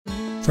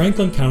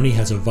Franklin County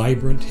has a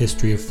vibrant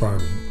history of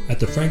farming.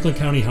 At the Franklin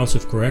County House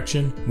of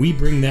Correction, we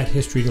bring that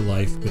history to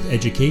life with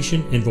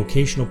education and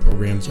vocational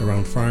programs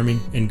around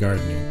farming and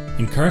gardening.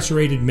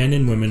 Incarcerated men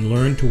and women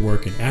learn to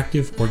work an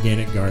active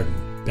organic garden.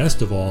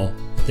 Best of all,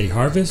 what they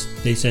harvest,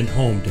 they send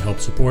home to help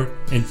support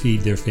and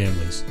feed their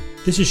families.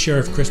 This is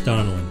Sheriff Chris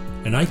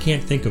Donnellan, and I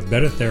can't think of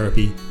better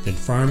therapy than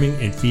farming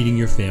and feeding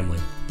your family.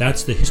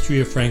 That's the history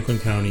of Franklin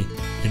County,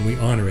 and we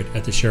honor it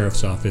at the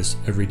Sheriff's Office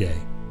every day.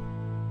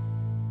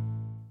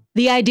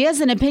 The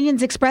ideas and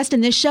opinions expressed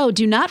in this show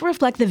do not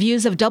reflect the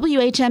views of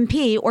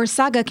WHMP or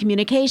Saga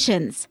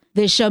Communications.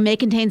 This show may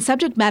contain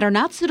subject matter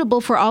not suitable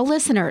for all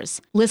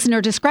listeners.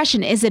 Listener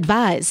discretion is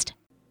advised.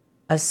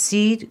 A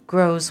seed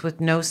grows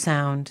with no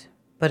sound,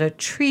 but a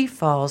tree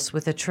falls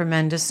with a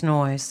tremendous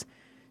noise.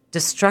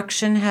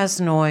 Destruction has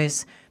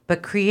noise,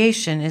 but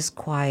creation is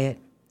quiet.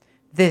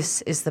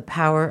 This is the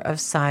power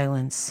of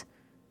silence.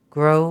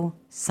 Grow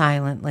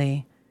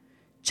silently.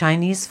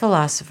 Chinese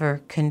philosopher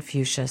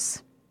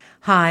Confucius.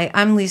 Hi,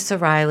 I'm Lisa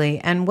Riley,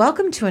 and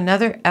welcome to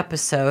another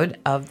episode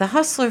of The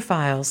Hustler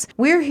Files.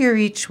 We're here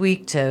each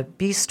week to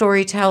be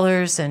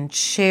storytellers and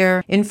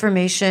share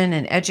information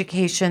and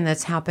education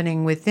that's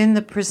happening within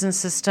the prison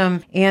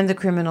system and the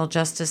criminal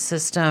justice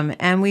system,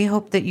 and we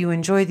hope that you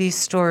enjoy these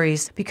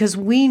stories because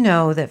we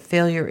know that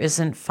failure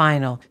isn't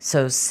final.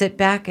 So sit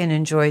back and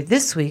enjoy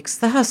this week's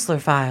The Hustler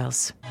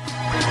Files.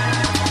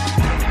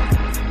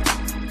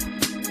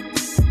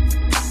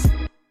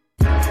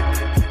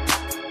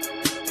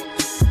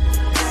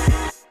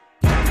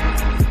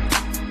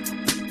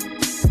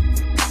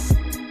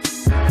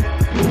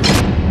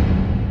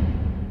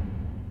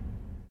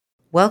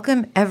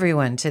 Welcome,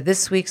 everyone, to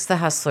this week's The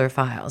Hustler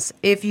Files.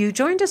 If you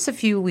joined us a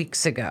few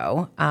weeks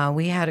ago,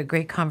 we had a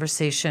great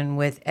conversation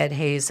with Ed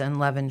Hayes and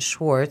Levin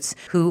Schwartz,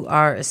 who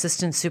are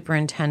assistant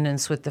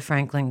superintendents with the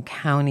Franklin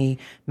County,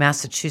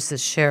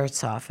 Massachusetts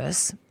Sheriff's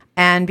Office.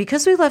 And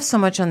because we left so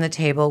much on the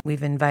table,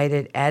 we've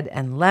invited Ed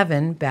and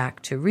Levin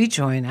back to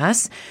rejoin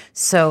us.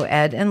 So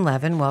Ed and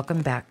Levin,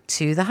 welcome back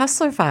to The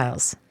Hustler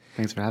Files.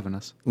 Thanks for having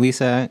us.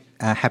 Lisa,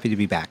 happy to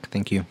be back.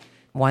 Thank you.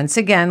 Once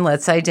again,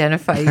 let's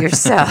identify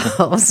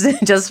yourselves,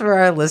 just for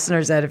our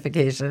listeners'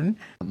 edification.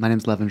 My name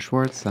is Levin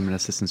Schwartz. I'm an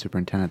assistant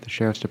superintendent at the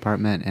Sheriff's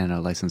Department and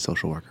a licensed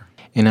social worker.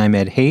 And I'm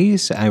Ed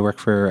Hayes. I work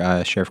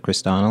for Sheriff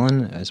Chris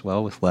Donnellan as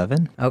well with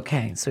Levin.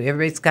 Okay, so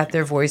everybody's got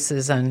their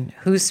voices on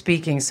who's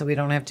speaking, so we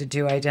don't have to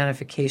do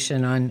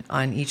identification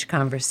on each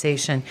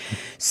conversation.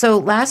 So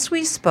last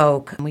we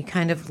spoke, we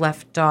kind of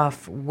left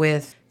off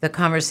with the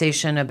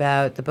conversation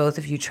about the both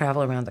of you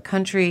travel around the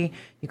country.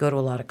 You go to a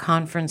lot of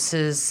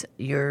conferences.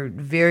 You're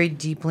very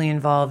deeply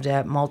involved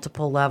at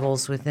multiple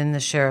levels within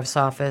the sheriff's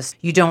office.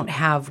 You don't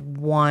have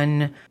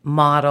one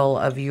model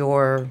of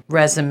your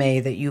resume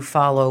that you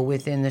follow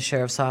within the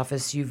sheriff's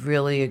office. You've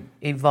really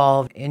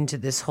evolved into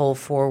this whole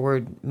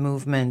forward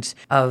movement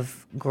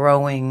of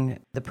growing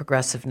the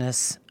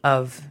progressiveness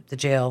of the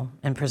jail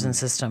and prison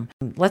system.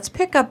 Let's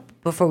pick up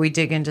before we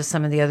dig into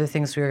some of the other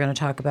things we were going to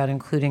talk about,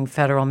 including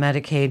federal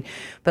Medicaid.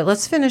 But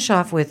let's finish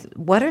off with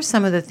what are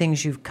some of the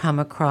things you've come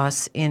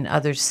across in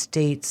other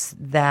states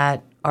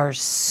that are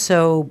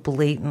so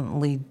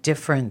blatantly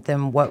different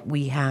than what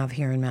we have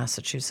here in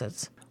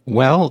Massachusetts?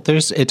 Well,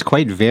 it's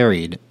quite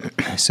varied.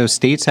 So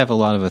states have a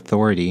lot of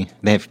authority.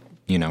 They have,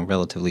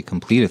 relatively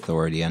complete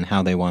authority on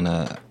how they want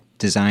to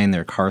design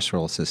their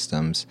carceral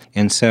systems.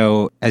 And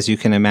so, as you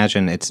can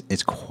imagine, it's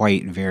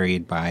quite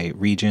varied by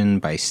region,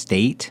 by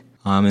state.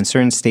 In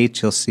certain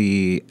states, you'll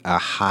see a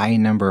high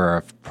number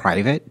of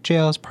private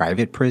jails,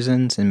 private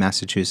prisons. In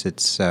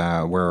Massachusetts,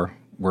 where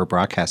we're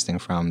broadcasting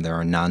from, there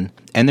are none.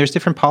 And there's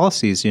different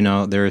policies.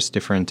 There's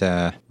different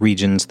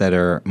regions that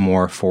are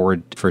more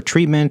forward for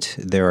treatment.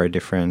 There are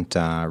different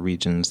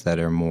regions that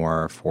are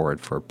more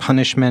forward for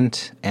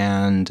punishment.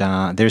 And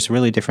there's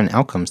really different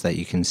outcomes that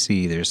you can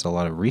see. There's a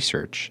lot of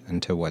research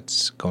into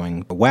what's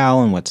going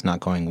well and what's not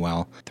going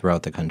well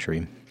throughout the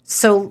country.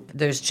 So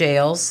there's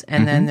jails,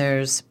 and then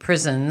there's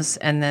prisons,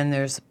 and then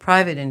there's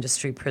private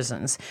industry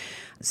prisons.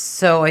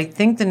 So I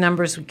think the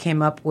numbers we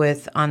came up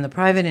with on the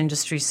private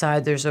industry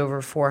side, there's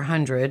over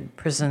 400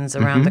 prisons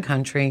around the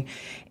country.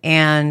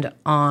 And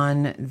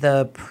on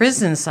the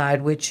prison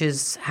side, which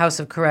is House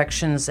of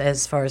Corrections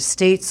as far as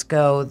states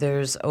go,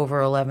 there's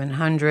over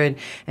 1,100.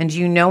 And do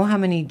you know how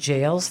many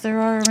jails there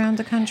are around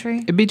the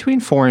country? Between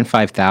 4,000 and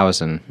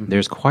 5,000.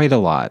 There's quite a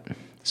lot.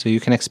 So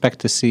you can expect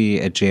to see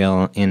a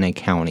jail in a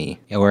county,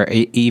 or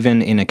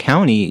even in a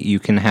county, you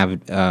can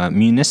have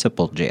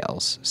municipal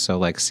jails. So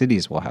like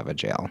cities will have a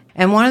jail.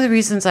 And one of the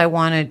reasons I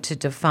wanted to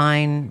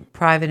define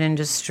private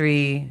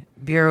industry,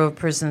 Bureau of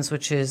Prisons,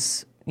 which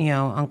is,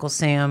 Uncle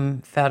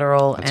Sam,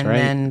 federal, That's and right.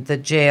 then the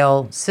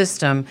jail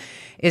system,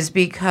 is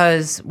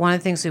because one of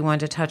the things we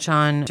wanted to touch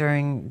on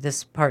during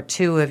this part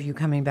 2 of you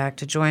coming back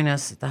to join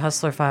us at the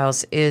Hustler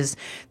Files is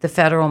the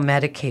Federal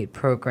Medicaid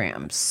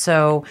program.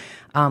 So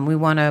we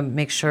want to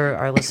make sure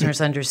our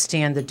listeners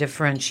understand the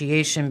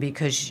differentiation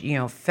because,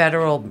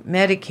 federal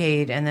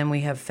Medicaid, and then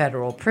we have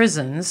federal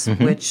prisons,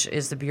 which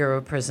is the Bureau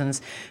of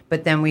Prisons,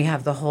 but then we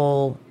have the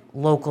whole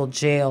local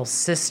jail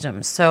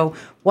systems. So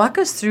walk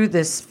us through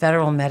this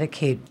federal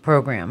Medicaid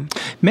program.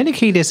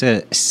 Medicaid is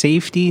a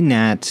safety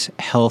net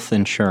health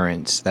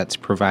insurance that's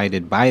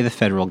provided by the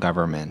federal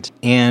government.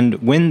 And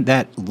when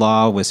that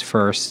law was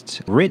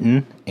first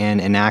written and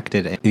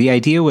enacted, the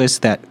idea was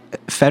that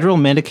federal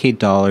Medicaid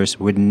dollars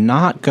would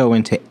not go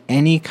into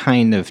any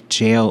kind of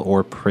jail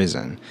or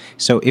prison.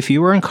 So if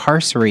you were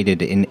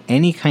incarcerated in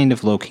any kind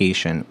of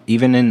location,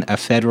 even in a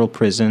federal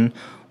prison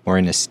or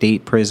in a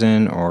state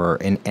prison or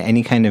in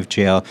any kind of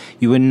jail,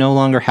 you would no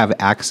longer have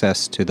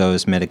access to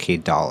those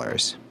Medicaid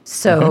dollars.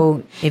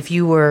 So if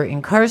you were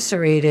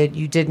incarcerated,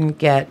 you didn't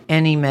get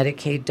any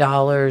Medicaid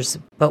dollars.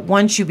 But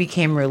once you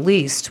became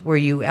released, were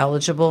you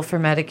eligible for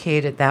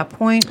Medicaid at that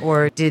point?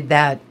 Or did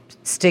that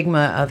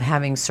stigma of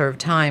having served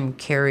time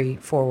carry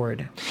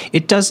forward?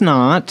 It does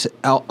not,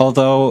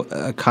 although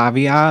a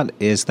caveat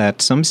is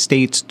that some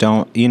states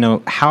don't,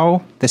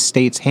 how the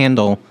states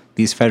handle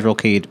these federal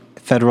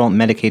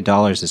Medicaid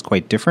dollars is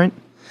quite different.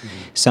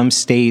 Some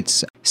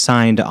states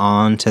signed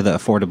on to the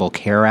Affordable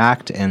Care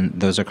Act, and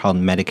those are called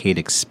Medicaid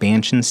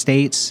expansion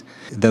states.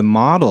 The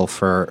model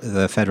for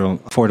the Federal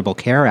Affordable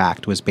Care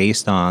Act was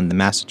based on the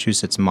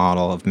Massachusetts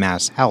model of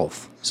Mass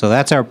Health. So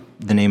that's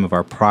the name of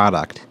our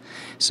product.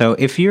 So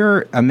if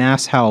you're a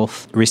Mass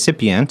Health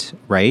recipient,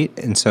 right,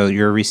 and so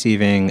you're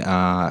receiving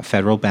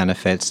federal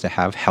benefits to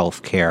have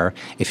health care,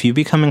 if you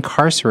become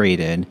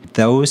incarcerated,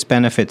 those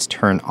benefits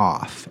turn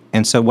off.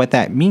 And so what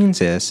that means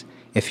is,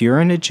 if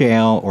you're in a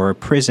jail or a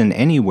prison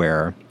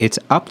anywhere, it's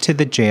up to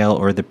the jail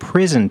or the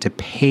prison to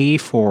pay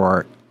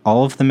for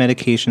all of the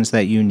medications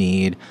that you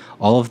need,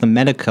 all of the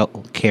medical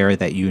care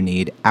that you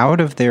need out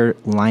of their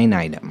line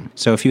item.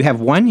 So if you have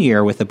 1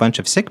 year with a bunch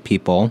of sick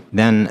people,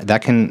 then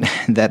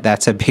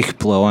that's a big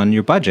blow on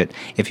your budget.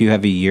 If you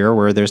have a year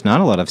where there's not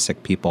a lot of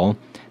sick people,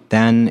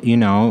 then,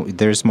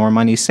 there's more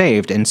money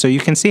saved. And so you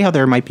can see how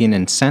there might be an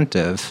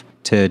incentive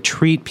to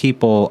treat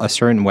people a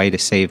certain way to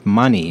save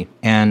money,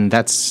 and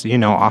that's,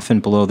 often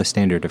below the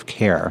standard of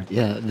care.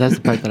 Yeah, that's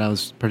the part that I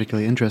was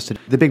particularly interested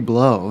in. The big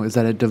blow is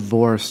that it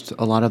divorced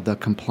a lot of the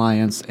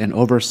compliance and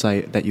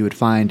oversight that you would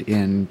find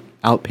in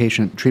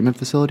outpatient treatment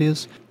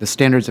facilities. The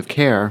standards of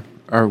care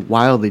are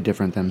wildly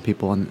different than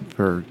people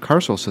for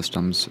carceral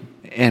systems,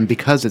 and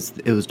because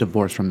it was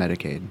divorced from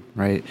Medicaid,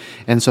 right?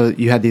 And so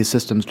you had these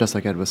systems, just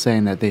like Ed was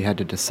saying, that they had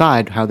to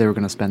decide how they were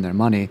going to spend their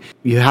money.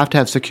 You have to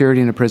have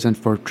security in a prison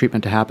for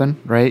treatment to happen,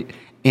 right?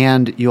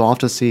 And you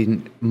often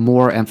see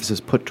more emphasis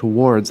put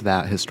towards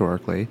that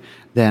historically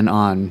than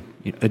on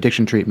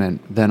addiction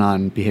treatment, than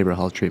on behavioral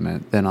health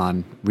treatment, than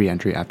on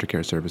reentry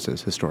aftercare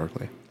services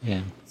historically.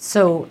 Yeah.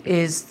 So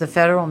is the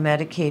federal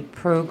Medicaid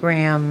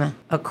program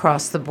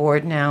across the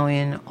board now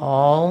in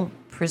all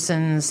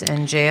prisons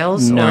and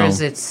jails? No. Or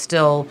is it's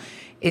still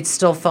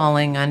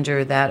falling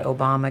under that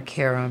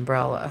Obamacare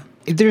umbrella?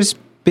 There's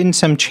been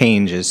some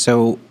changes.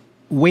 So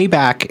way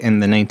back in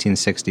the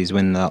 1960s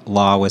when the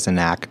law was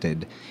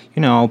enacted,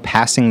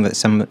 passing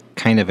some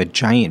kind of a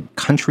giant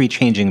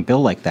country-changing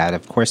bill like that,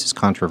 of course, is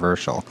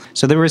controversial.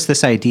 So there was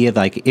this idea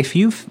like if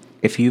you've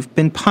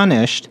been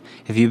punished,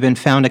 if you've been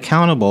found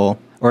accountable,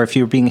 or if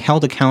you're being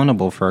held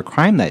accountable for a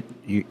crime that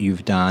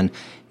you've done,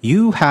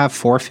 you have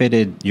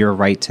forfeited your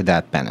right to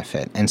that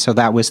benefit. And so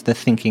that was the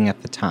thinking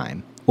at the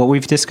time. What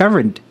we've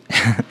discovered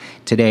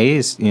today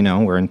is,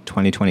 we're in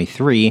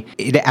 2023,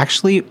 it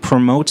actually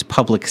promotes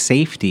public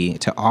safety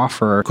to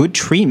offer good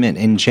treatment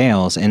in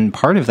jails. And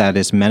part of that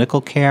is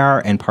medical care,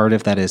 and part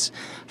of that is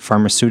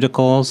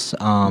pharmaceuticals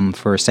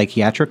for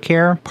psychiatric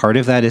care. Part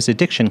of that is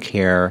addiction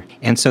care.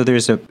 And so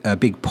there's a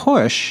big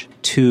push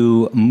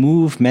to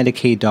move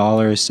Medicaid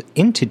dollars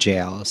into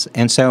jails.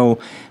 And so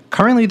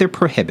currently they're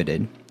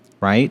prohibited,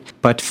 right?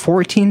 But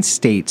 14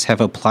 states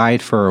have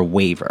applied for a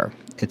waiver.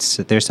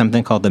 There's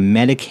something called the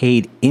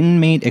Medicaid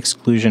Inmate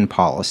Exclusion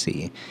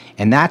Policy,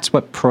 and that's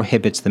what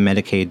prohibits the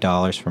Medicaid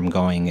dollars from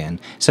going in.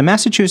 So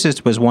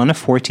Massachusetts was one of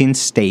 14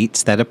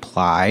 states that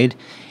applied,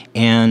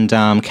 and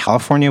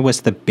California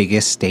was the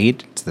biggest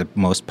state. It's the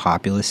most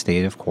populous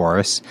state, of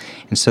course.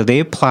 And so they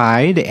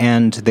applied,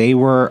 and they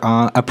were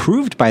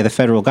approved by the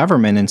federal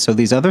government. And so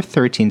these other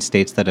 13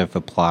 states that have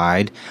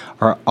applied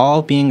are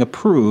all being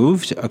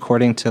approved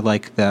according to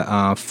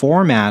the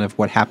format of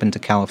what happened to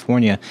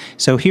California.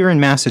 So here in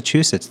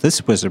Massachusetts,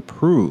 this was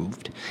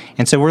approved.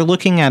 And so we're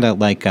looking at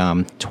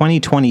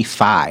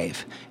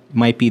 2025.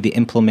 Might be the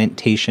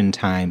implementation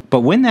time. But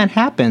when that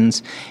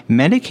happens,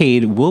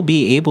 Medicaid will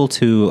be able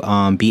to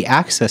be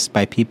accessed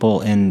by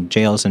people in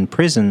jails and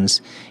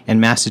prisons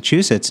in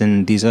Massachusetts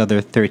and these other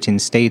 13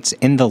 states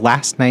in the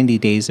last 90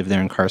 days of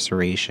their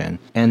incarceration.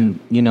 And,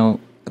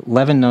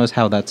 Levin knows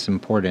how that's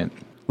important.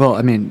 Well,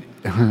 I mean,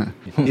 how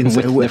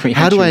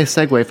do I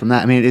segue from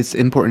that? I mean, it's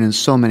important in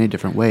so many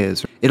different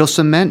ways. It'll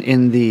cement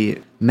in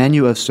the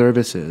menu of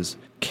services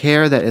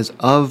care that is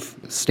of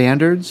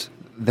standards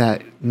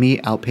that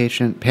meet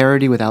outpatient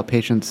parity with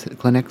outpatient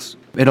clinics.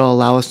 It'll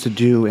allow us to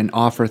do and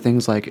offer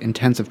things like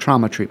intensive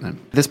trauma treatment.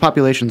 This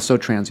population is so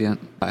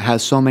transient,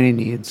 has so many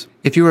needs.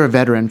 If you were a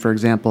veteran, for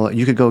example,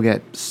 you could go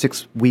get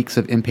 6 weeks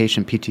of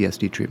inpatient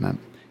PTSD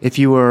treatment. If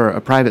you were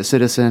a private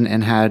citizen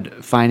and had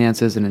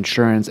finances and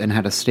insurance and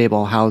had a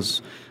stable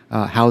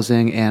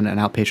housing and an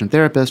outpatient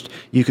therapist,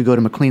 you could go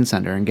to McLean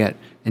Center and get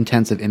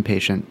intensive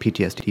inpatient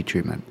PTSD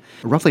treatment.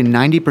 Roughly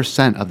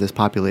 90% of this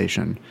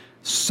population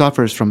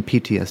suffers from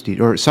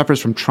PTSD or suffers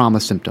from trauma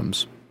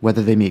symptoms,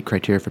 whether they meet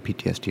criteria for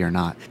PTSD or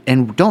not,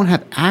 and don't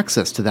have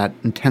access to that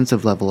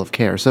intensive level of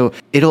care. So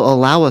it'll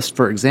allow us,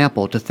 for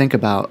example, to think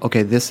about,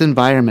 okay, this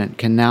environment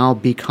can now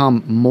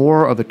become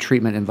more of a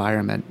treatment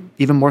environment,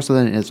 even more so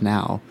than it is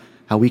now,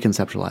 how we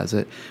conceptualize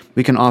it.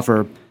 We can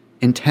offer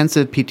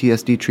intensive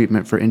PTSD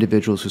treatment for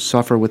individuals who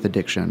suffer with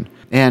addiction.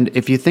 And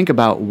if you think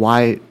about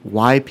why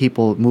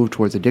people move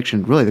towards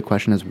addiction, really the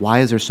question is, why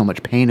is there so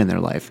much pain in their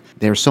life?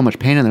 There's so much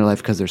pain in their life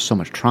because there's so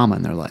much trauma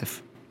in their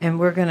life. And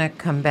we're going to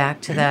come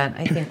back to that.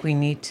 I think we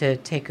need to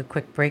take a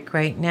quick break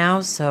right now.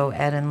 So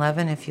Ed and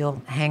Levin, if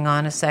you'll hang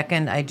on a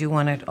second, I do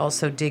want to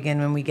also dig in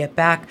when we get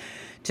back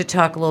to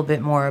talk a little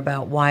bit more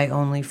about why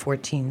only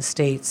 14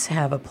 states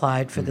have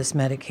applied for this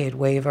Medicaid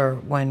waiver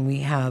when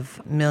we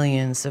have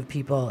millions of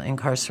people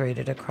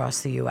incarcerated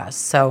across the U.S.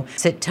 So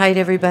sit tight,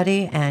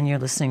 everybody, and you're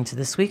listening to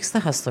this week's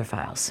The Hustler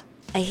Files.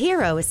 A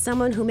hero is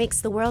someone who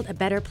makes the world a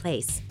better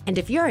place. And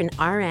if you're an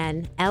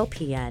RN,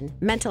 LPN,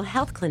 mental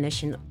health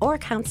clinician, or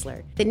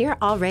counselor, then you're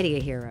already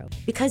a hero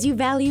because you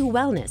value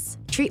wellness,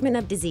 treatment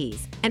of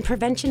disease, and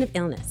prevention of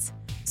illness.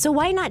 So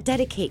why not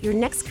dedicate your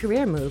next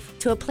career move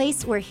to a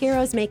place where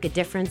heroes make a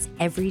difference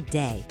every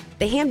day?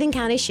 The Hampden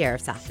County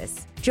Sheriff's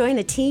Office. Join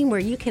a team where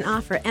you can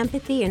offer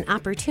empathy and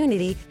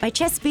opportunity by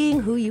just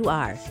being who you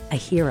are, a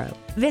hero.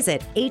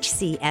 Visit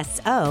hcsoma.org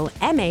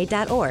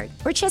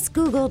or just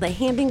Google the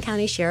Hampden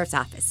County Sheriff's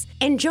Office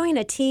and join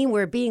a team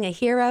where being a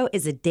hero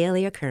is a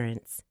daily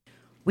occurrence.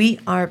 We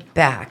are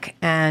back,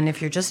 and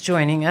if you're just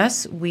joining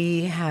us,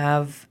 we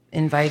have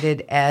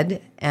invited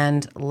Ed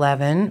and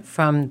Levin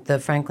from the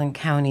Franklin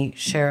County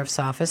Sheriff's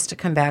Office to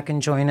come back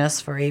and join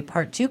us for a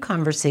part 2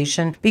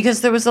 conversation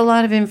because there was a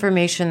lot of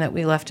information that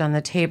we left on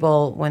the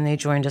table when they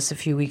joined us a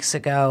few weeks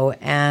ago,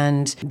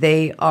 and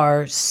they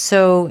are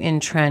so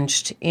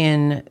entrenched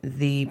in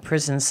the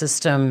prison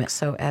system.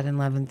 So Ed and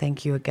Levin,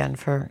 thank you again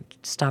for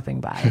stopping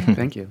by.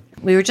 Thank you.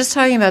 We were just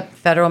talking about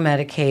federal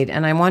Medicaid,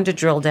 and I wanted to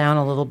drill down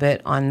a little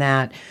bit on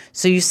that.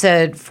 So you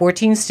said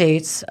 14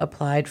 states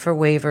applied for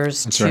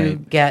waivers to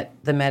get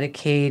the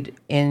Medicaid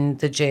in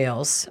the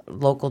jails,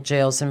 local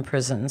jails and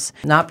prisons,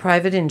 not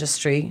private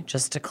industry,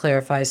 just to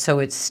clarify. So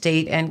it's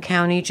state and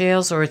county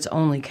jails, or it's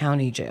only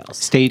county jails?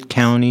 State,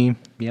 county,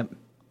 yep.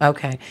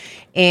 Okay.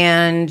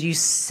 And you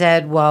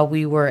said while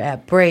we were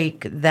at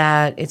break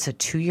that it's a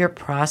 2-year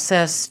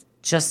process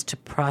just to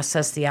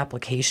process the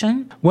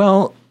application?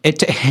 Well,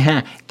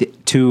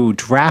 to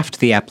draft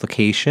the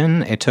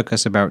application, it took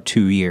us about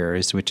 2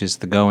 years, which is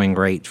the going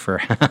rate for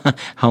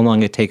how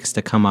long it takes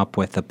to come up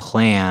with a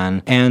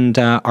plan. And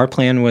our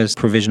plan was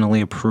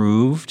provisionally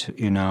approved.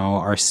 You know,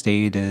 our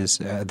state is,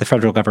 the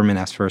federal government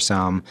asked for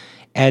some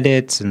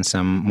edits and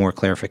some more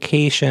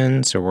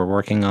clarification, so we're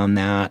working on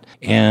that.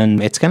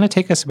 And it's going to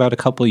take us about a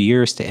couple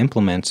years to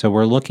implement. So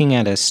we're looking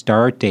at a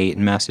start date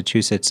in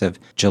Massachusetts of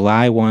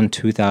July 1,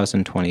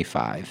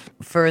 2025.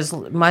 For as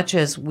much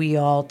as we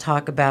all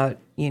talk about,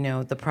 you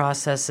know, the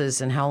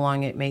processes and how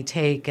long it may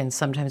take, and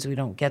sometimes we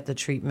don't get the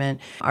treatment,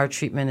 our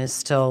treatment is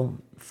still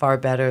far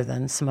better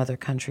than some other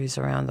countries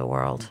around the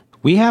world.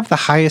 We have the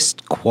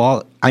highest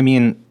quality. I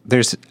mean,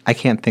 I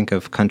can't think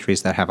of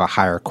countries that have a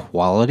higher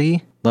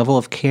quality level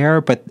of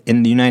care, but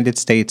in the United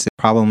States, the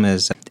problem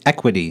is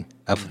equity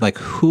of like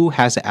who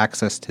has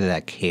access to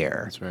that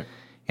care. That's right.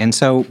 And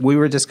so we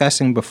were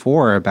discussing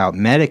before about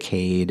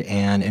Medicaid,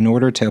 and in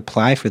order to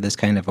apply for this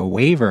kind of a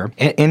waiver,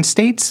 in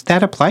states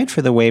that applied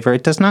for the waiver,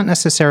 it does not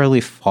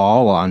necessarily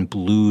fall on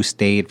blue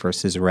state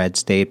versus red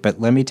state, but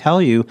let me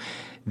tell you,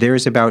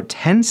 there's about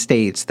 10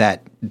 states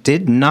that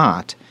did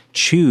not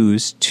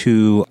choose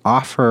to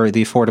offer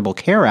the Affordable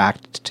Care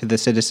Act to the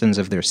citizens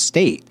of their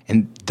state.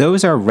 And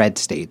those are red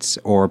states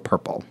or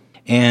purple.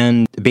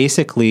 And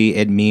basically,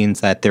 it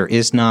means that there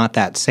is not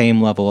that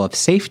same level of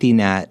safety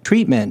net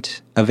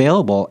treatment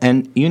available.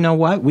 And you know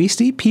what? We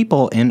see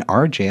people in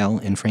our jail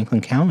in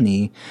Franklin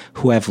County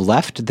who have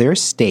left their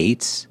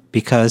states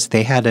because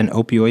they had an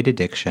opioid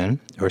addiction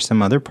or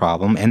some other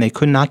problem, and they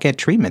could not get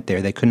treatment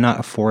there. They could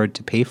not afford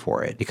to pay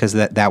for it because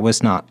that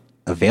was not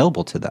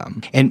available to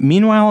them. And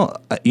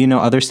meanwhile,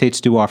 other states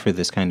do offer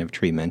this kind of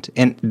treatment.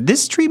 And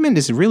this treatment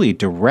is really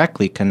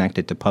directly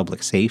connected to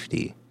public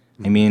safety.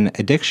 I mean,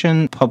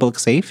 addiction, public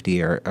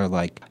safety are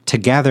like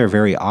together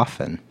very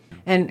often.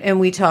 And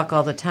we talk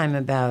all the time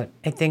about,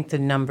 I think the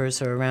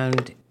numbers are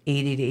around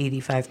 80 to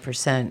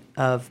 85%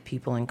 of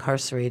people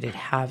incarcerated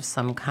have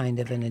some kind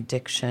of an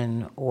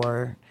addiction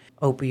or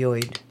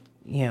opioid,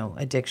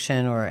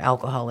 addiction or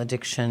alcohol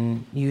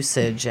addiction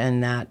usage,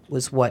 and that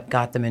was what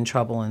got them in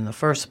trouble in the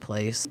first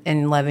place.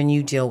 And Levin,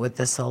 you deal with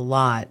this a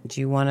lot. Do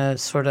you want to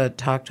sort of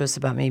talk to us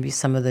about maybe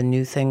some of the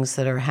new things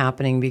that are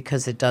happening,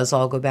 because it does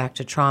all go back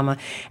to trauma?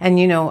 And,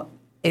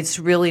 it's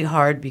really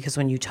hard because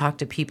when you talk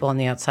to people on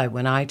the outside,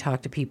 when I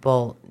talk to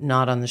people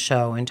not on the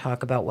show and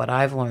talk about what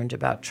I've learned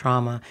about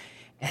trauma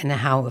and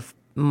how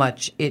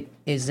much it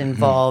is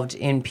involved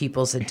in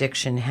people's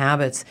addiction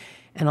habits.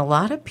 And a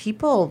lot of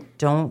people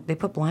they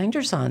put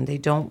blinders on. They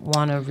don't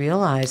want to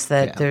realize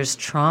that there's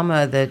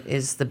trauma that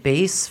is the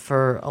base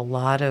for a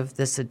lot of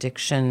this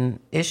addiction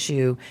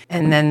issue.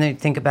 And then they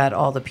think about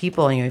all the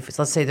people, if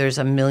let's say there's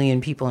 1 million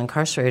people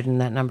incarcerated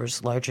and that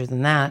number's larger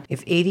than that.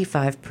 If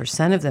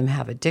 85% of them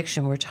have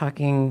addiction, we're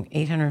talking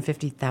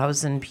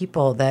 850,000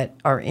 people that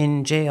are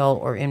in jail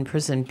or in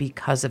prison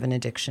because of an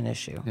addiction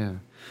issue. Yeah.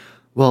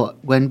 Well,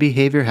 when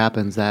behavior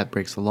happens that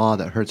breaks the law,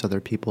 that hurts other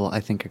people, I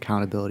think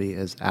accountability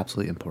is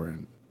absolutely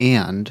important.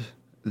 And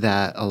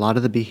that a lot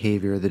of the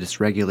behavior, the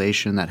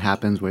dysregulation that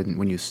happens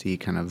when you see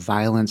kind of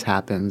violence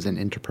happens in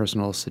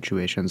interpersonal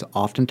situations,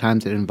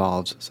 oftentimes it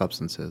involves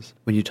substances.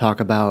 When you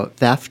talk about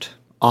theft,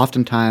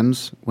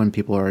 oftentimes when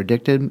people are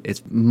addicted,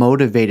 it's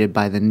motivated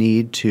by the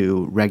need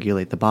to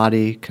regulate the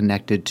body,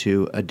 connected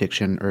to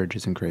addiction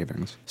urges and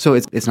cravings. So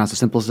it's not so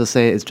simple as to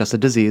say it's just a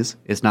disease.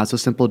 It's not so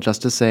simple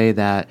just to say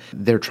that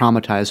they're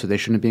traumatized so they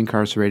shouldn't be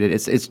incarcerated.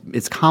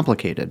 It's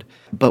complicated.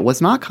 But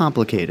what's not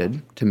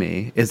complicated to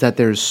me is that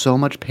there's so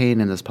much pain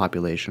in this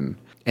population.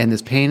 And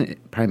this pain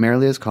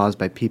primarily is caused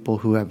by people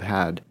who have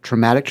had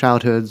traumatic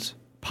childhoods,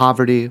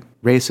 poverty,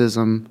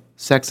 racism,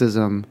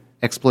 sexism,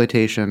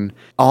 exploitation,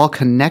 all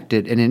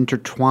connected and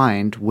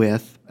intertwined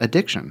with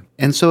addiction.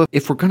 And so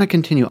if we're going to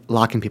continue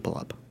locking people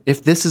up,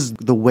 if this is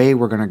the way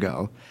we're going to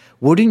go,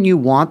 wouldn't you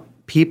want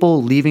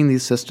people leaving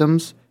these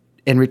systems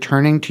and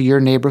returning to your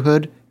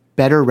neighborhood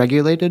better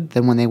regulated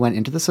than when they went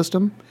into the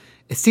system?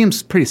 It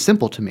seems pretty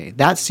simple to me.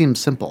 That seems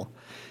simple.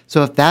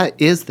 So if that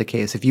is the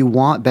case, if you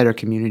want better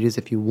communities,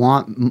 if you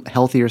want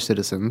healthier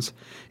citizens,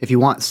 if you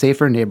want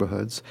safer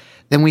neighborhoods,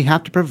 then we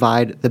have to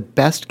provide the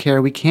best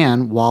care we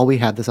can while we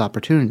have this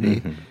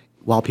opportunity,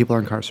 while people are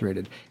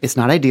incarcerated. It's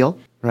not ideal,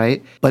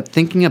 right? But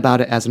thinking about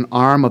it as an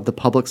arm of the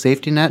public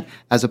safety net,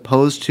 as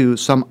opposed to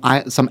some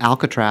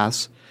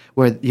Alcatraz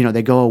where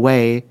they go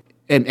away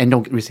and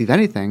don't receive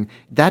anything,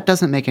 that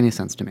doesn't make any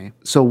sense to me.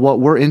 So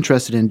what we're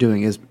interested in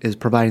doing is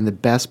providing the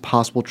best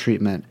possible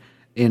treatment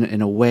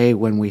in a way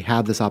when we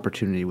have this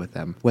opportunity with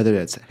them, whether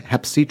it's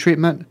Hep C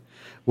treatment,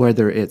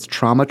 whether it's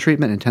trauma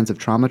treatment, intensive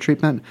trauma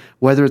treatment,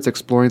 whether it's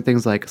exploring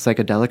things like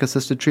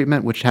psychedelic-assisted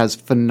treatment, which has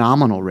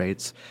phenomenal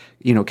rates.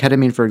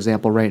 Ketamine, for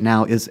example, right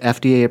now is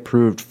FDA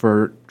approved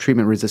for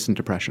treatment-resistant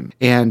depression.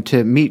 And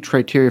to meet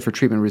criteria for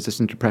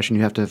treatment-resistant depression,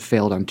 you have to have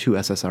failed on 2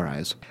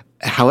 SSRIs.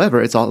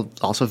 However, it's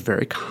also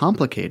very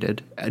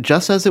complicated.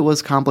 Just as it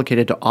was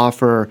complicated to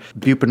offer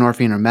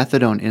buprenorphine or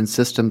methadone in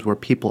systems where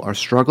people are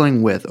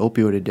struggling with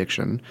opioid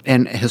addiction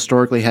and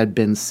historically had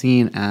been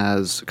seen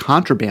as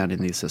contraband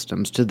in these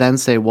systems, to then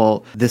say,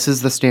 well, this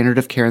is the standard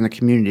of care in the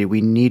community.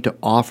 We need to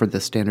offer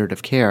this standard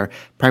of care,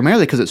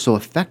 primarily because it's so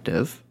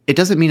effective. It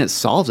doesn't mean it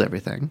solves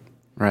everything,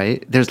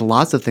 right? There's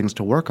lots of things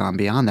to work on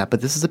beyond that,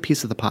 but this is a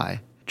piece of the pie.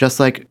 Just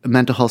like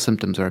mental health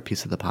symptoms are a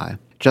piece of the pie.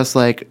 Just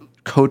like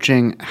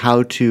coaching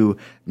how to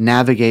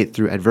navigate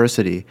through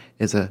adversity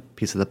is a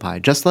piece of the pie.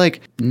 Just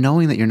like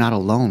knowing that you're not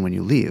alone when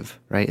you leave,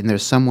 right? And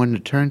there's someone to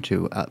turn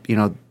to.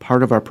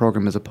 Part of our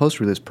program is a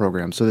post-release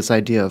program. So this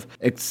idea of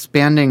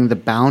expanding the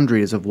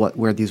boundaries of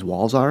where these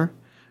walls are,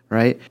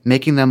 right?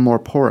 Making them more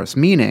porous,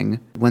 meaning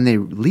when they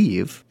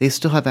leave, they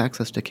still have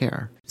access to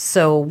care.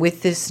 So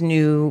with this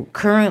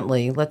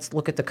currently, let's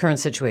look at the current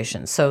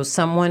situation. So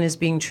someone is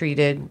being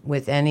treated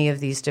with any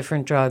of these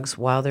different drugs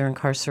while they're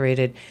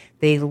incarcerated.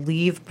 They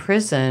leave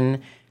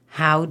prison.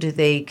 How do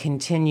they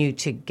continue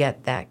to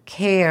get that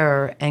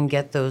care and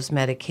get those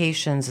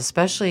medications,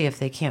 especially if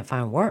they can't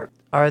find work?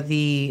 Are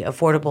the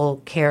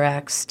Affordable Care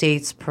Act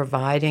states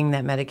providing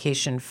that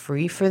medication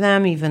free for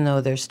them, even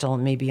though they're still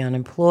maybe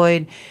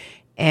unemployed?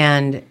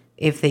 And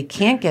if they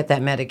can't get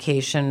that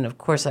medication, of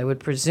course, I would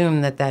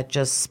presume that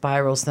just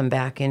spirals them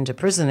back into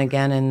prison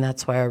again, and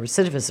that's why our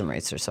recidivism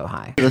rates are so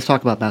high. Let's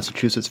talk about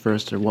Massachusetts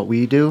first, or what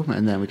we do,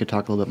 and then we could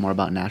talk a little bit more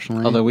about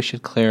nationally. Although we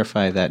should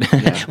clarify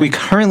that we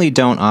currently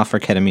don't offer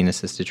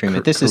ketamine-assisted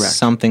treatment. This is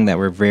something that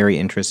we're very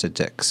interested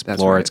to explore.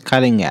 That's right. It's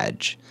cutting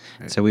edge.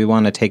 Right. So we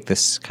want to take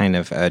this kind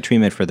of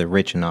treatment for the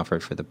rich and offer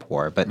it for the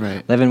poor. But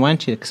Levin, why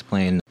don't you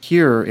explain?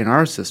 Here in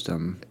our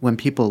system, when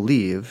people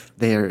leave,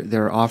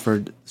 they're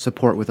offered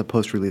support with a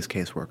post-release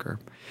caseworker.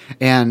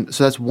 And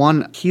so that's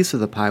one piece of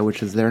the pie,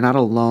 which is they're not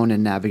alone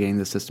in navigating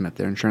the system. If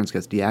their insurance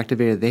gets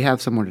deactivated, they have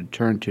someone to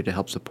turn to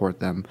help support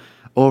them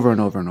over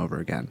and over and over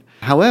again.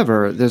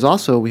 However,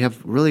 we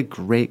have really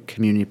great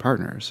community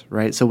partners,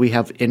 right? So we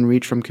have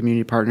in-reach from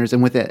community partners,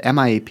 and with the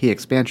MIAP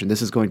expansion,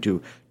 this is going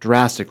to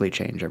drastically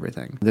change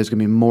everything. There's going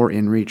to be more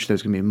in-reach,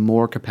 there's going to be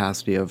more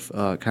capacity of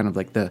kind of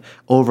like the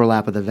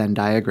overlap of the Venn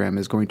diagram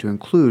is going to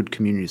include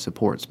community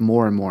supports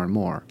more and more and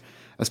more,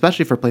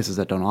 especially for places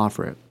that don't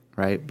offer it.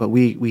 Right, but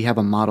we have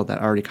a model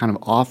that already kind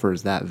of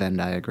offers that Venn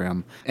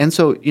diagram, and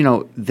so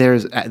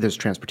there's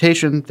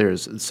transportation,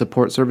 there's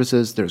support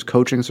services, there's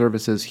coaching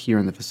services here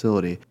in the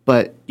facility.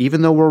 But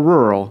even though we're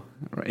rural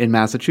in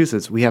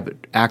Massachusetts, we have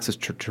access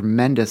to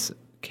tremendous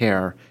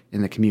care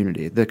in the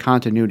community. The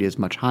continuity is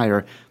much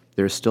higher,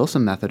 There's still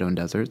some methadone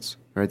deserts,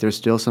 right? There's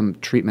still some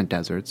treatment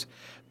deserts,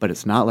 but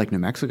it's not like New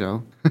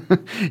Mexico,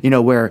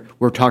 where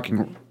we're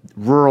talking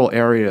rural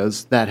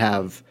areas that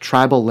have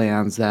tribal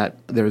lands that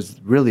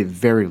there's really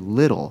very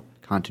little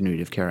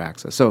continuity of care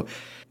access. So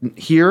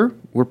here,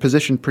 we're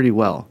positioned pretty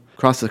well.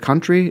 Across the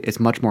country, it's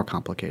much more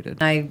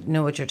complicated. I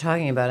know what you're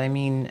talking about. I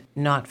mean,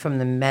 not from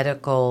the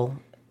medical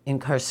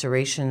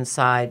incarceration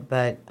side,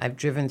 but I've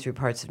driven through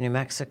parts of New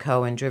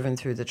Mexico and driven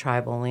through the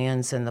tribal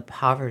lands, and the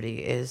poverty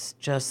is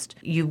just,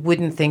 you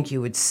wouldn't think you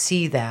would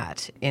see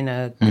that in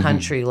a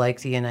country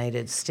like the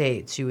United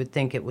States. You would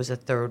think it was a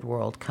third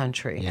world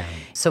country. Yeah.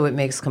 So it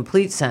makes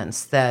complete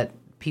sense that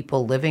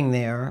people living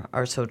there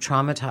are so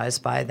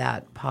traumatized by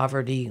that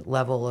poverty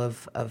level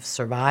of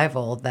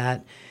survival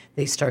that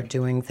they start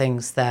doing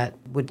things that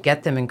would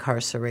get them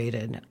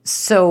incarcerated.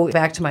 So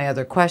back to my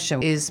other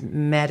question, is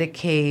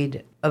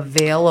Medicaid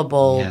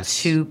available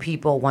to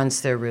people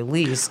once they're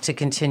released to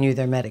continue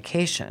their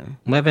medication?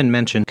 Levin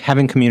mentioned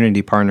having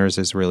community partners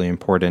is really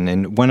important.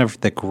 And one of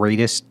the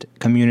greatest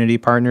community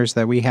partners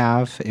that we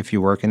have, if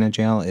you work in a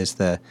jail, is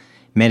the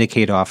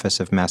Medicaid Office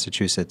of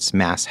Massachusetts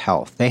Mass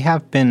Health. They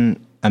have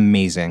been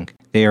amazing.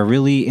 They are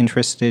really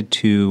interested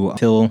to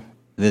fill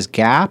this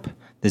gap,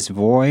 this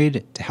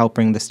void, to help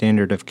bring the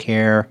standard of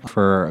care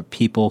for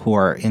people who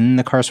are in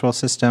the carceral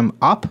system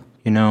up.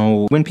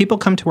 When people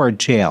come to our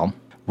jail,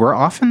 we're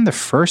often the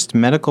first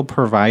medical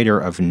provider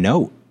of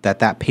note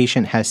that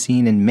patient has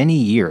seen in many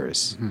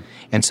years.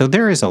 And so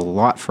there is a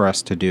lot for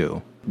us to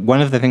do.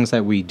 One of the things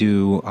that we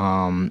do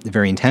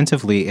very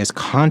intensively is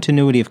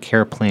continuity of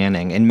care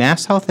planning, and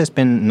Mass Health has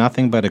been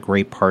nothing but a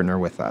great partner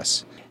with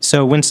us.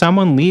 So when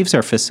someone leaves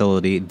our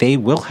facility, they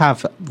will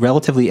have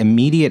relatively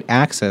immediate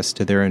access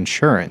to their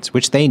insurance,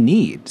 which they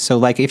need. So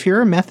like if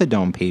you're a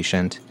methadone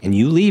patient and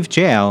you leave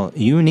jail,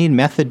 you need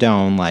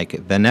methadone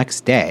like the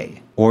next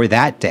day or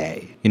that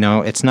day.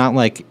 It's not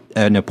like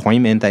an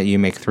appointment that you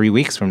make 3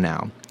 weeks from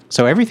now.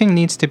 So everything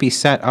needs to be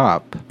set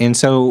up. And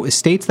so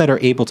states that are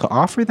able to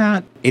offer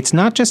that, it's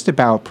not just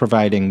about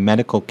providing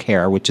medical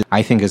care, which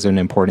I think is an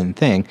important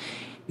thing.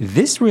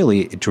 This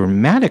really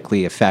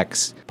dramatically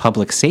affects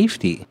public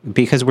safety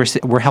because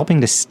we're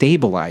helping to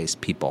stabilize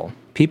people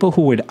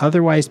who would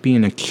otherwise be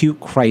in acute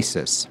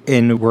crisis,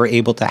 and we're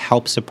able to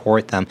help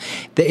support them.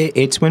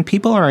 It's when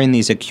people are in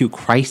these acute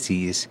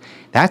crises,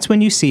 that's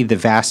when you see the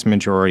vast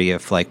majority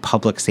of like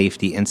public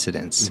safety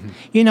incidents.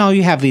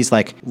 You have these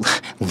like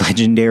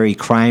legendary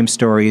crime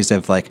stories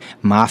of like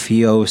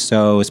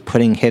mafiosos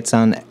putting hits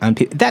on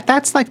people.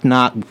 That's like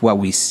not what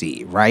we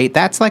see, right?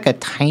 That's like a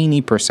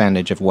tiny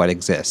percentage of what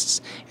exists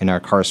in our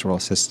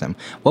carceral system.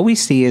 What we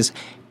see is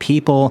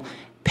people,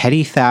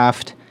 petty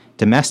theft,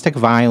 domestic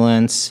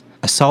violence,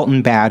 assault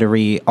and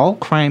battery, all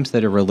crimes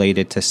that are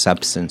related to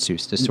substance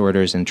use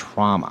disorders and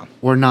trauma.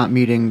 Or not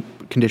meeting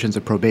conditions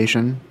of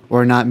probation,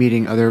 or not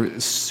meeting other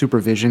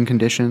supervision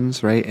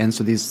conditions, right? And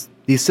so these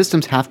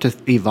systems have to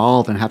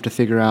evolve and have to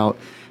figure out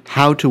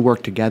how to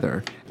work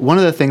together. One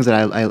of the things that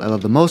I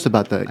love the most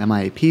about the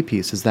MIAP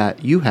piece is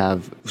that you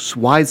have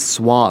wide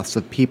swaths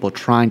of people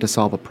trying to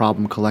solve a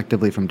problem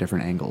collectively from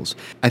different angles.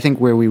 I think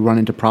where we run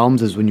into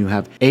problems is when you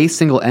have a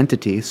single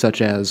entity,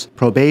 such as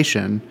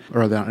probation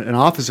or an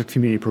Office of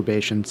Community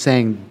Probation,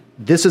 saying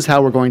this is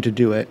how we're going to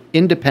do it,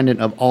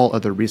 independent of all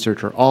other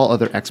research or all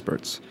other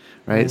experts.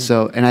 Right.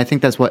 So, and I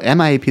think that's what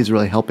MIAP is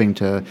really helping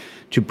to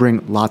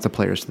bring lots of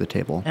players to the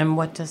table. And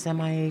what does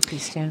MIAP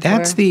stand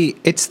for?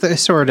 It's the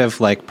sort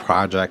of like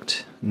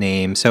project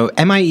name. So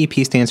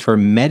MIEP stands for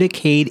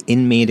Medicaid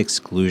Inmate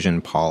Exclusion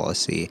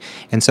Policy.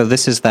 And so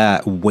this is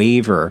that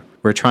waiver.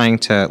 We're trying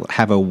to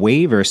have a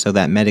waiver so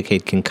that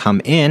Medicaid can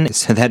come in,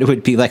 so that it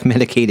would be like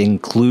Medicaid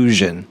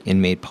inclusion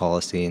inmate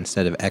policy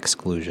instead of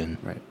exclusion.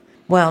 Right.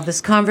 Well,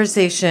 this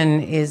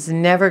conversation is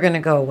never going to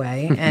go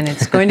away, and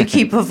it's going to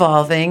keep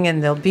evolving,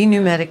 and there'll be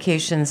new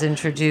medications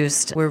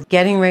introduced. We're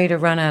getting ready to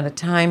run out of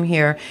time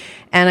here.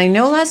 And I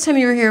know last time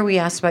you were here, we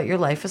asked about your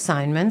life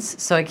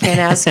assignments, so I can't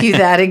ask you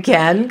that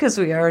again because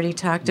we already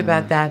talked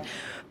about that.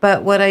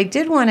 But what I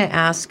did want to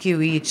ask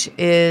you each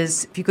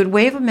is if you could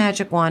wave a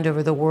magic wand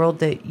over the world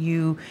that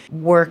you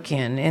work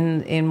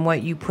in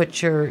what you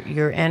put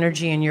your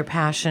energy and your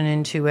passion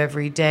into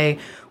every day,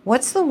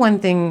 what's the one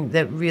thing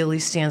that really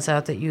stands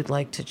out that you'd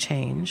like to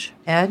change?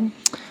 Ed?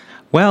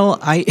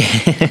 Well,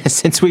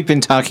 since we've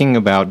been talking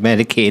about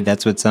Medicaid,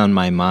 that's what's on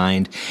my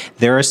mind.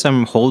 There are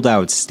some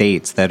holdout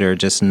states that are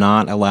just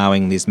not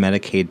allowing these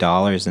Medicaid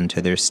dollars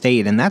into their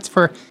state, and that's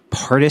for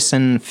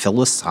partisan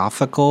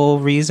philosophical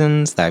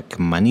reasons, that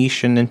money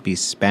shouldn't be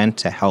spent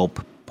to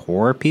help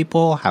poor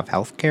people have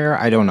health care.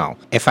 I don't know.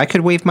 If I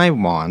could wave my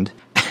wand,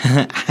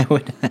 I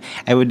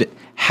would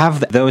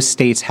have those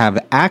states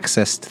have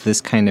access to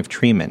this kind of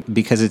treatment,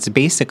 because it's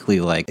basically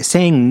like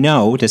saying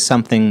no to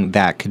something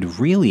that could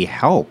really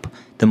help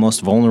the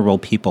most vulnerable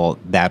people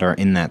that are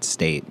in that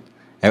state.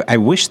 I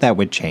wish that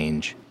would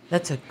change.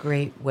 That's a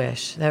great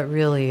wish. That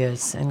really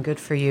is, and good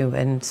for you.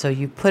 And so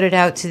you put it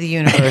out to the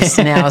universe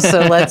now. So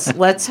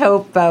let's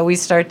hope we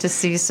start to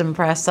see some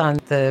press on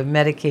the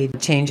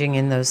Medicaid changing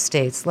in those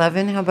states.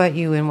 Levin, how about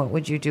you, and what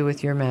would you do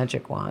with your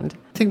magic wand?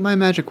 I think my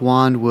magic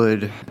wand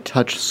would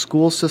touch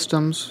school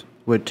systems,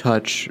 would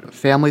touch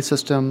family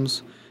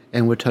systems,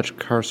 and would touch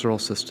carceral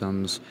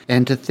systems,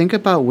 and to think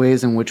about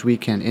ways in which we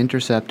can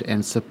intercept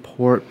and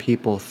support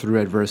people through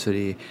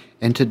adversity,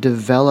 and to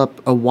develop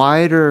a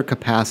wider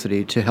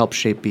capacity to help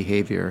shape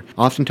behavior.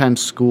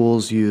 Oftentimes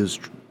schools use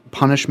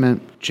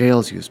punishment,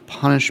 jails use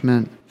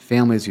punishment,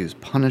 families use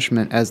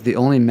punishment as the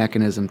only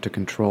mechanism to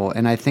control.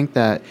 And I think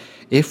that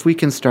if we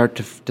can start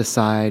to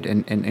decide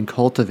and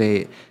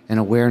cultivate an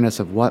awareness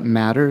of what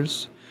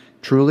matters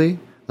truly,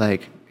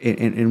 like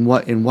in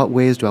what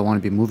ways do I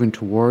want to be moving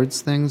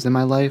towards things in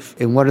my life,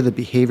 and what are the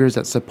behaviors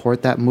that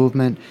support that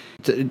movement,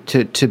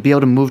 to be able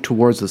to move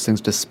towards those things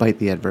despite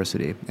the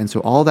adversity. And so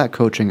all that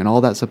coaching and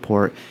all that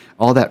support,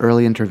 all that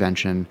early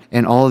intervention,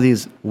 and all of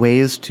these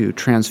ways to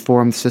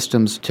transform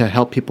systems to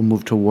help people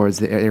move towards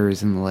the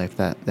areas in life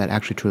that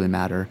actually truly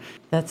matter.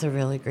 That's a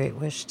really great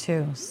wish,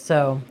 too.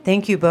 So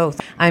thank you both.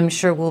 I'm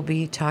sure we'll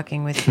be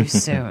talking with you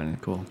soon.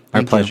 Cool.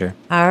 Our pleasure.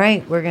 All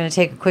right, we're going to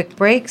take a quick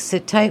break.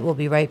 Sit tight. We'll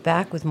be right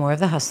back with more of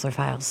the Hustler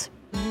Files.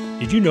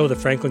 Did you know the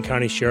Franklin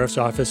County Sheriff's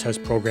Office has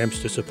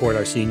programs to support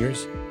our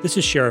seniors? This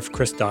is Sheriff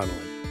Chris Donnelly.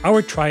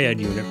 Our Triad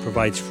unit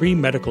provides free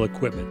medical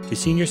equipment to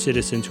senior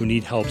citizens who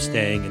need help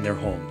staying in their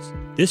homes.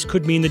 This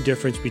could mean the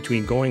difference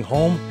between going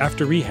home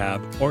after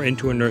rehab or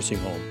into a nursing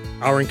home.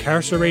 Our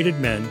incarcerated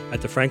men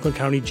at the Franklin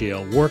County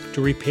Jail work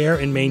to repair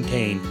and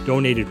maintain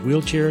donated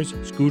wheelchairs,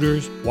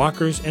 scooters,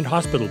 walkers, and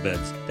hospital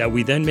beds that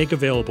we then make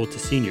available to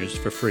seniors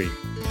for free.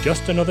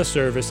 Just another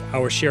service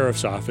our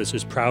Sheriff's Office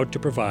is proud to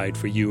provide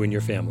for you and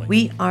your family.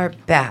 We are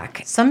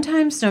back.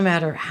 Sometimes, no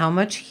matter how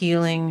much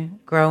healing,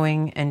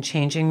 growing, and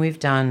changing we've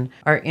done,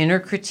 our inner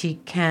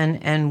critique can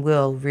and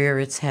will rear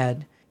its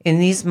head. In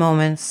these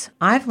moments,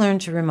 I've learned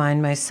to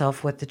remind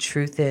myself what the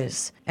truth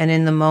is. And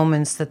in the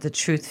moments that the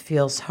truth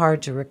feels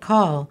hard to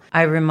recall,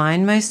 I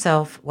remind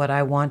myself what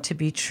I want to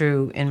be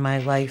true in my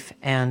life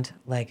and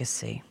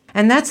legacy.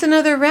 And that's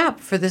another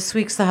wrap for this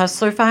week's The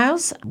Hustler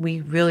Files.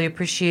 We really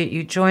appreciate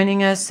you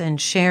joining us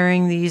and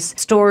sharing these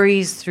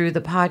stories through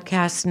the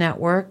podcast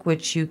network,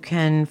 which you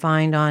can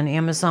find on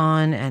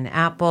Amazon and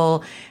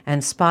Apple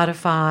and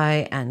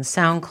Spotify and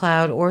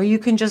SoundCloud, or you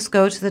can just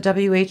go to the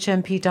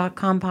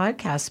WHMP.com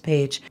podcast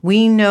page.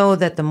 We know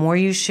that the more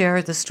you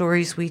share the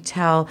stories we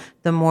tell,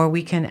 the more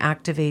we can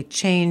activate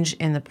change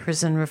in the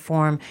prison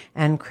reform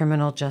and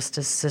criminal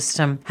justice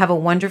system. Have a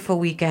wonderful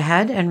week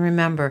ahead, and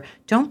remember,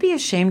 don't be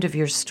ashamed of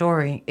your story.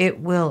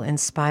 It will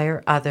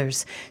inspire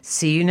others.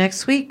 See you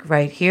next week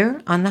right here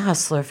on The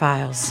Hustler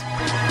Files.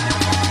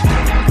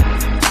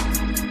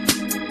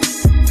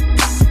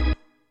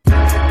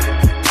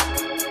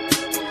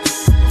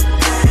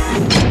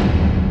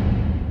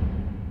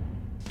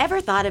 Ever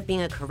thought of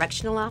being a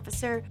correctional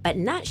officer, but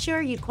not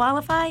sure you'd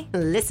qualify?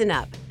 Listen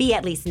up. Be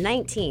at least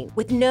 19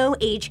 with no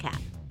age cap.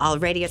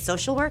 Already a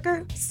social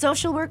worker?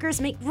 Social workers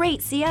make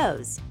great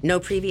COs. No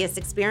previous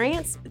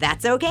experience?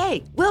 That's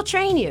okay. We'll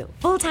train you.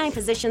 Full-time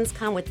positions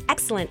come with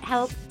excellent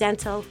health,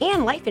 dental,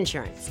 and life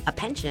insurance, a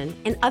pension,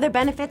 and other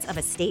benefits of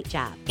a state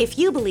job. If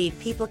you believe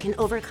people can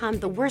overcome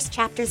the worst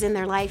chapters in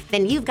their life,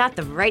 then you've got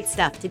the right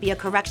stuff to be a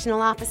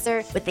correctional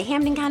officer with the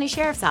Hampden County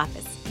Sheriff's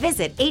Office.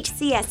 Visit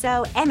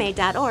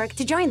hcsoma.org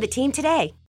to join the team today.